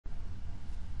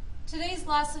Today's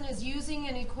lesson is using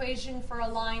an equation for a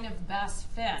line of best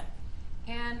fit.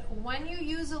 And when you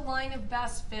use a line of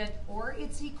best fit or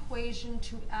its equation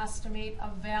to estimate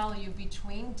a value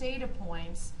between data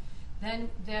points, then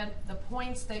the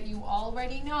points that you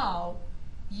already know,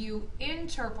 you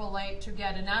interpolate to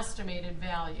get an estimated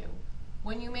value.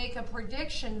 When you make a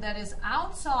prediction that is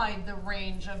outside the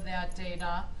range of that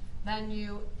data, then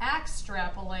you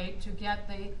extrapolate to get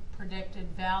the predicted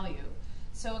value.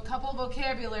 So a couple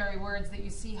vocabulary words that you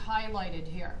see highlighted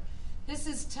here. This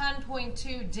is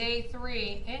 10.2, Day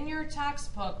 3 in your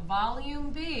textbook,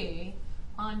 Volume B,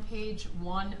 on page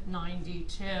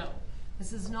 192.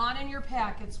 This is not in your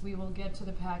packets. We will get to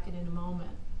the packet in a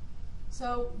moment.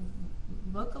 So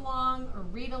look along or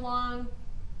read along,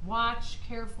 watch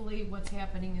carefully what's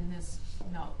happening in this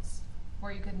notes,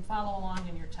 or you can follow along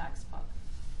in your textbook.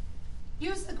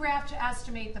 Use the graph to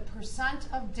estimate the percent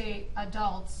of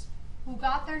adults who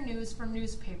got their news from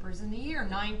newspapers in the year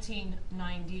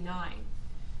 1999.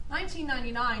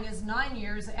 1999 is 9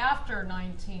 years after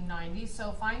 1990,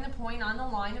 so find the point on the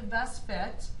line of best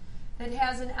fit that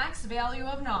has an x value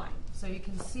of 9. So you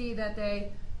can see that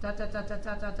they dot, dot, dot, dot,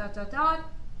 dot, dot, dot, dot,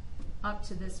 dot, up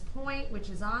to this point,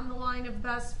 which is on the line of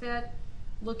best fit.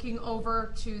 Looking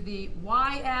over to the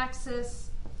y-axis,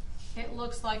 it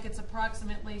looks like it's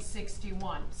approximately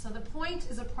 61. So the point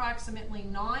is approximately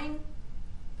 9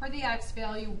 for the x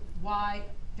value, y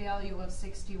value of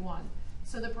 61.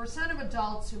 So the percent of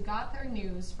adults who got their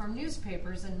news from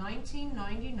newspapers in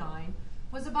 1999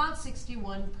 was about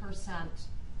 61%.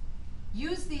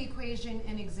 Use the equation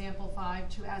in example 5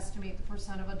 to estimate the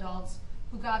percent of adults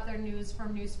who got their news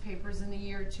from newspapers in the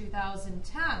year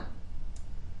 2010.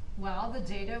 Well, the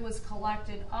data was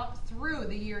collected up through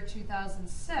the year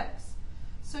 2006.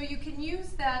 So you can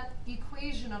use that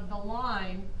equation of the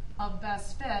line of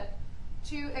best fit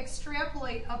to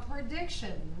extrapolate a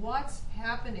prediction. What's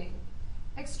happening?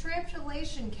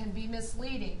 Extrapolation can be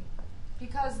misleading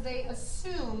because they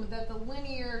assume that the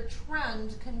linear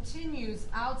trend continues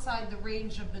outside the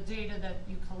range of the data that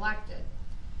you collected.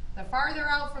 The farther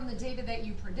out from the data that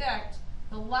you predict,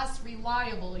 the less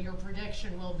reliable your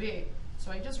prediction will be. So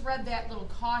I just read that little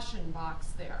caution box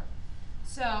there.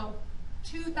 So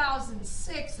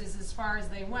 2006 is as far as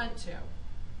they went to.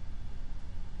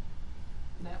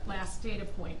 That last data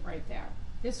point right there.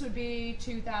 This would be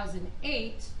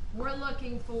 2008. We're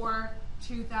looking for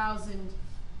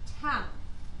 2010.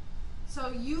 So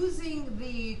using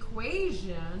the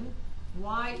equation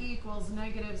y equals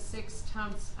negative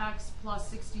 6/10 x plus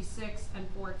 66 and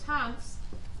 4/10,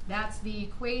 that's the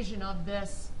equation of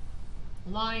this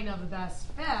line of best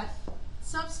fit.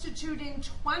 Substituting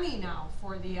 20 now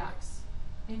for the x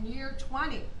in year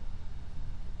 20.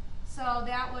 So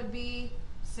that would be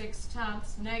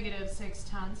 6/10, negative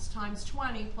 6/10 times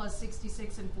 20 plus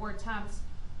 66 and 4/10,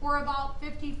 or about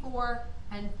 54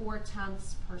 and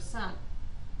 4/10%.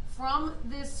 From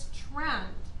this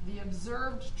trend, the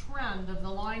observed trend of the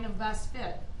line of best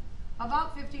fit,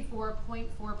 about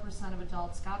 54.4% of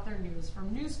adults got their news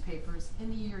from newspapers in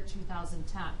the year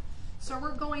 2010. So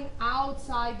we're going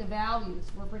outside the values.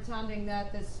 We're pretending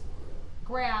that this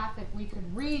graph, if we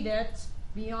could read it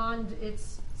beyond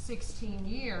its 16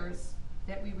 years,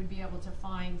 that we would be able to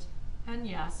find, and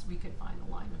yes, we could find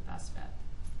the line of best fit,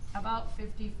 about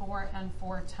 54 and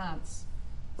 4/10.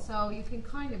 So you can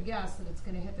kind of guess that it's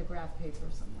going to hit the graph paper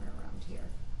somewhere around here.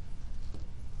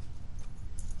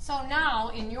 So now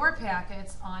in your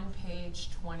packets on page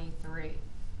 23,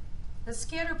 the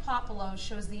scatter plot below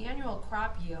shows the annual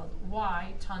crop yield,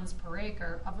 Y tons per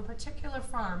acre, of a particular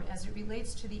farm as it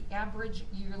relates to the average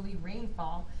yearly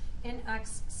rainfall in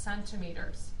X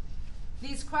centimeters.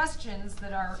 These questions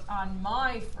that are on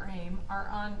my frame are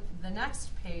on the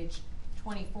next page,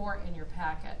 24 in your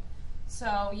packet.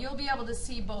 So you'll be able to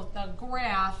see both the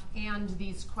graph and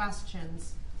these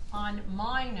questions on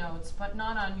my notes, but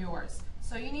not on yours.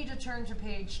 So you need to turn to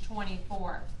page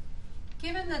 24.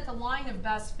 Given that the line of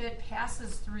best fit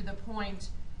passes through the point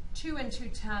 2 and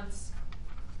 2/10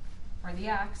 for the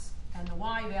x, and the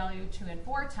y value 2 and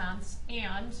 4/10,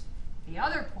 and the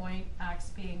other point, x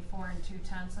being 4 and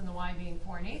 2/10 and the y being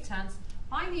 4 and 8/10,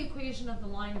 find the equation of the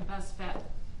line of best fit.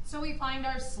 So we find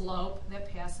our slope that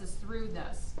passes through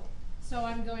this. So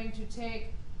I'm going to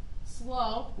take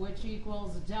slope, which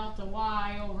equals delta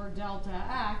y over delta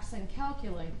x, and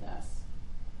calculate this.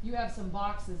 You have some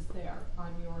boxes there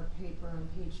on your paper on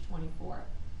page 24.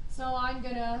 So I'm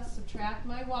going to subtract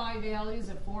my y values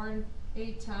of 4 and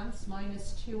 8/10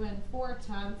 minus 2 and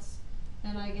 4/10,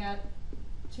 and I get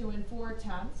 2 and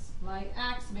 4/10. My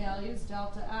x values,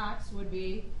 delta x, would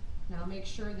be, now make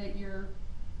sure that your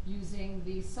using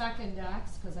the second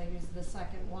x, because I used the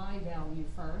second y value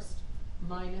first,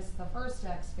 minus the first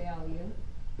x value,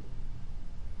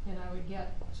 and I would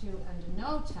get 2 and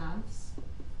no tenths,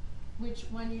 which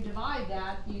when you divide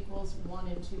that equals 1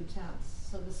 and 2 tenths.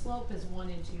 So the slope is 1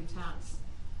 and 2 tenths.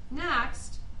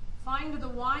 Next, find the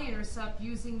y-intercept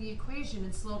using the equation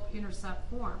in slope-intercept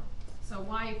form. So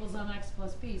y equals mx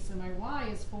plus b. So my y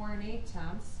is 4 and 8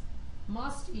 tenths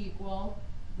must equal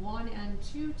 1 and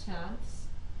 2 tenths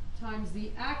times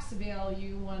the x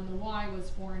value when the y was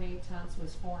 4 and 8 tenths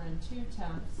was 4 and 2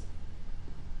 tenths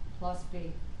plus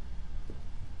b.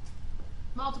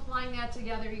 Multiplying that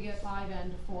together, you get 5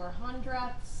 and 4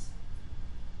 hundredths.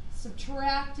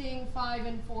 Subtracting 5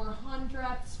 and 4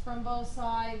 hundredths from both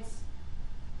sides.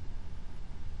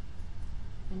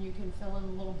 And you can fill in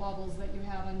the little bubbles that you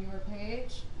have on your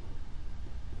page.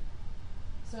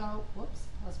 So, whoops,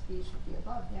 plus b should be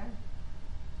above there.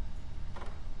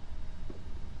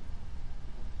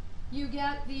 You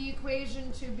get the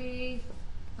equation to be,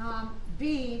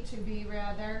 b to be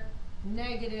rather,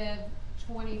 negative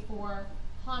 24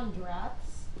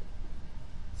 hundredths.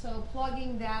 So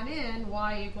plugging that in,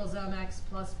 y equals mx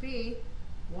plus b,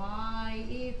 y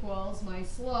equals my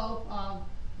slope of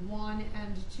 1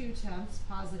 and 2 tenths,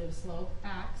 positive slope,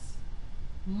 x,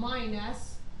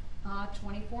 minus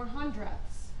 24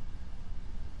 hundredths.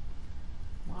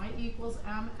 Y equals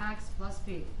mx plus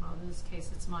b. Well, in this case,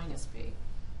 it's minus b.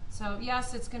 So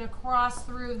yes, it's going to cross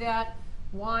through that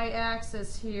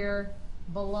y-axis here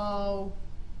below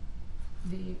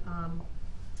the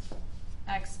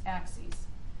x-axis.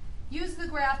 Use the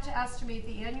graph to estimate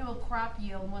the annual crop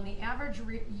yield when the average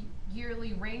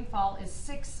yearly rainfall is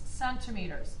 6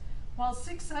 centimeters. Well,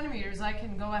 6 centimeters, I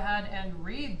can go ahead and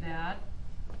read that.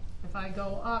 If I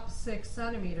go up 6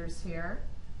 centimeters here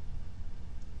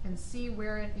and see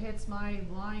where it hits my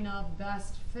line of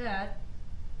best fit.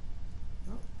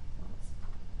 Oh, well,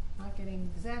 it's not getting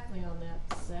exactly on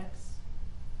that 6.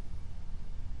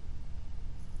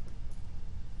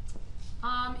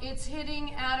 It's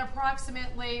hitting at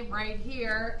approximately right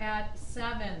here at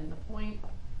 7, the 0.70.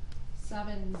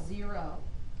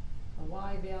 The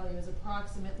y value is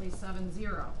approximately 70.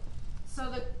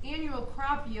 So the annual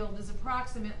crop yield is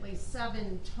approximately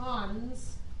 7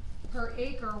 tons per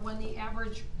acre when the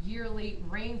average yearly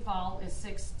rainfall is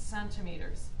 6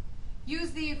 centimeters.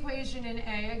 Use the equation in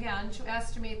A again to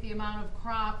estimate the amount of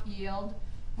crop yield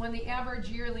when the average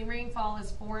yearly rainfall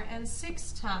is 4 and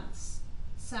 6 tenths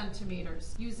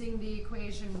centimeters. Using the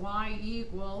equation y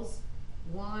equals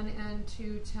 1 and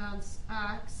 2 tenths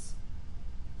x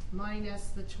minus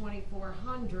the 24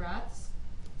 hundredths.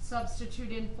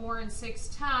 Substitute in 4 and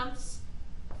 6 tenths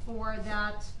for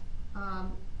that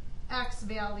x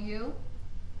value.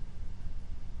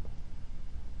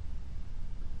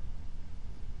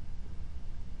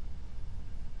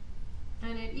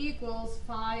 And it equals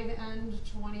 5 and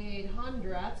 28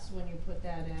 hundredths when you put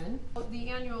that in. The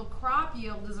annual crop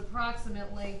yield is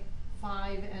approximately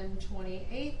 5 and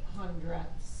 28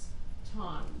 hundredths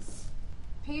tons.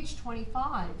 Page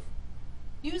 25.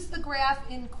 Use the graph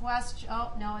in question.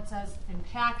 Oh, no, it says in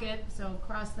packet, so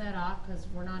cross that off because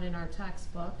we're not in our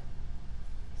textbook.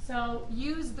 So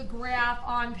use the graph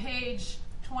on page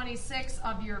 26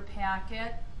 of your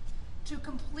packet to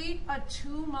complete a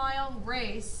 2-mile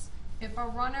race. If a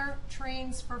runner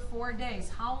trains for 4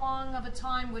 days, how long of a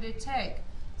time would it take?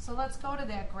 So let's go to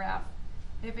that graph.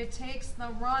 If it takes the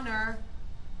runner,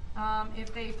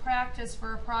 if they practice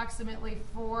for approximately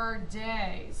 4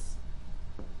 days,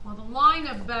 well, the line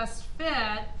of best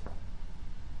fit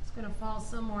is going to fall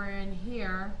somewhere in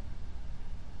here.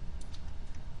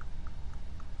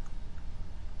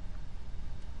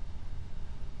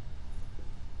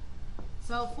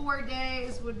 So 4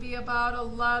 days would be about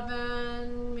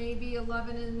 11, maybe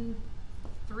 11 and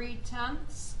 3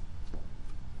 tenths.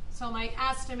 So my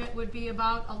estimate would be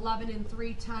about 11 and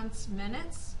 3 tenths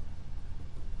minutes.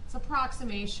 It's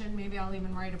approximation, maybe I'll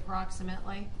even write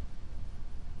approximately.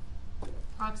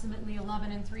 Approximately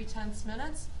 11 and 3 tenths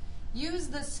minutes. Use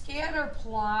the scatter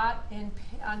plot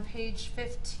on page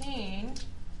 15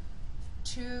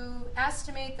 to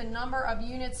estimate the number of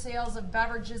unit sales of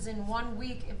beverages in 1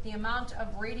 week if the amount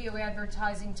of radio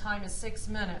advertising time is 6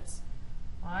 minutes.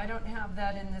 Well, I don't have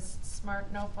that in this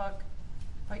smart notebook,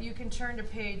 but you can turn to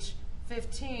page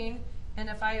 15, and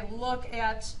if I look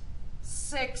at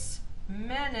 6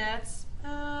 minutes,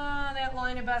 that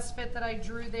line of best fit that I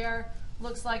drew there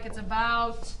looks like it's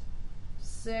about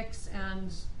 6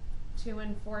 and 2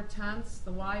 and 4 tenths,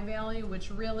 the y value,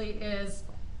 which really is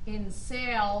in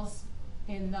sales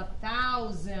in the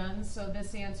thousands, so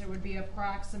this answer would be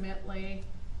approximately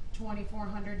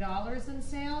 $2,400 in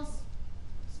sales.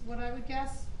 what I would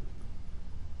guess.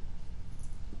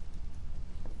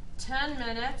 10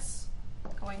 minutes,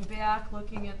 going back,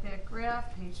 looking at that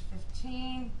graph, page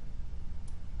 15.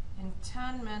 In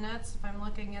 10 minutes, if I'm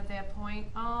looking at that point,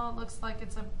 oh, it looks like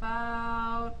it's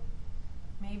about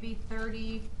maybe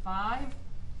 35,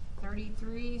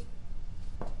 33,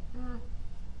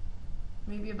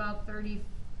 maybe about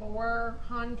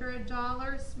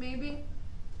 $3,400 maybe.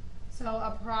 So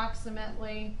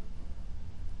approximately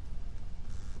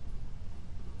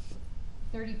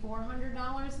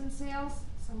 $3,400 in sales,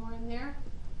 somewhere in there.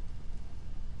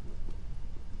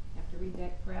 You have to read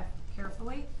that graph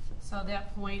carefully. So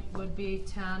that point would be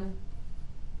 10,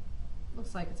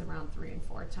 looks like it's around 3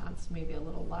 4/10, maybe a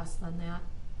little less than that.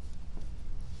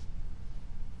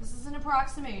 This is an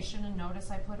approximation, and notice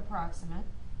I put approximate.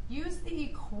 Use the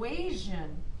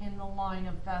equation in the line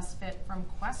of best fit from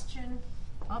question,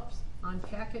 on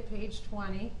packet page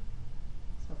 20,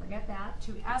 so forget that,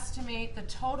 to estimate the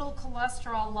total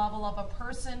cholesterol level of a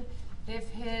person if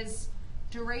his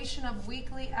duration of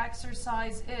weekly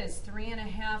exercise is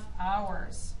 3.5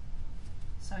 hours.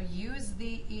 So use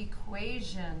the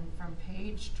equation from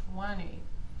page 20,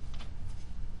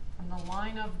 from the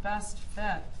line of best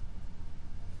fit.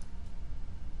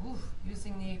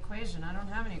 Using the equation. I don't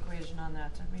have an equation on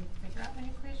that. Did we figure out an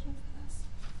equation for this?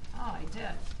 Oh, I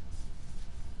did.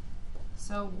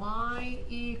 So y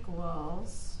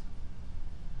equals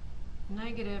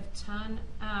negative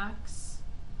 10x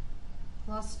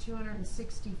plus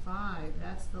 265.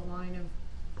 That's the line of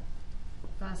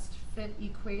best fit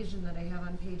equation that I have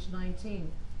on page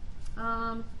 19.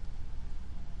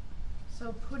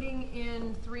 So putting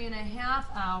in 3.5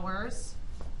 hours,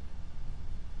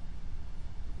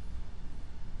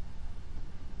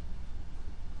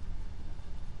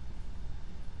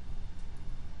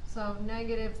 so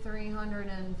negative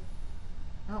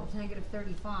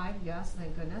 35, yes,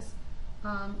 thank goodness,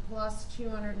 plus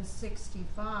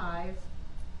 265,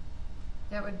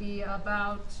 that would be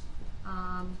about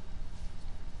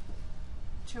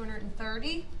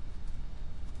 230.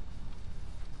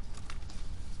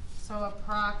 So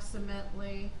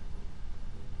approximately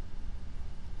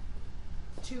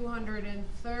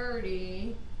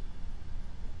 230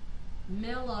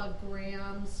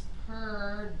 milligrams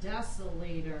per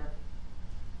deciliter.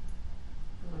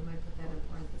 Oh, I might put that in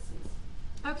parentheses.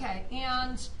 Okay,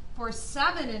 and for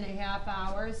 7.5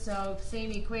 hours, so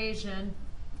same equation,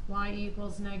 y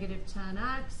equals negative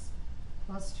 10x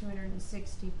plus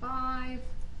 265,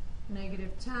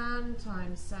 negative 10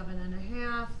 times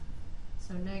 7.5,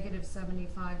 so negative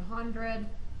 7,500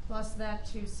 plus that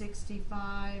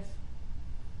 265.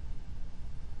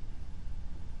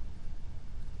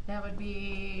 That would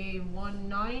be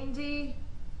 190,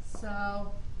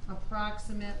 so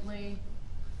approximately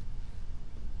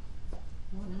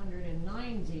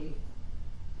 190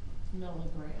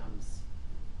 milligrams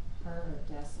per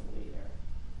deciliter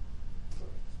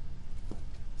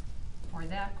for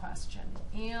that question.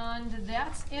 And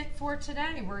that's it for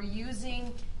today. We're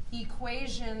using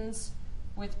equations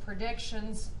with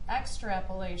predictions,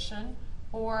 extrapolation,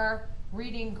 or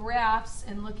reading graphs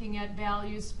and looking at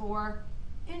values for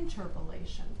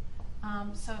interpolation.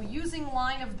 So using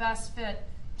line of best fit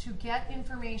to get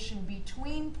information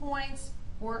between points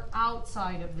or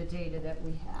outside of the data that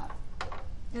we have.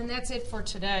 And that's it for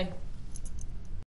today.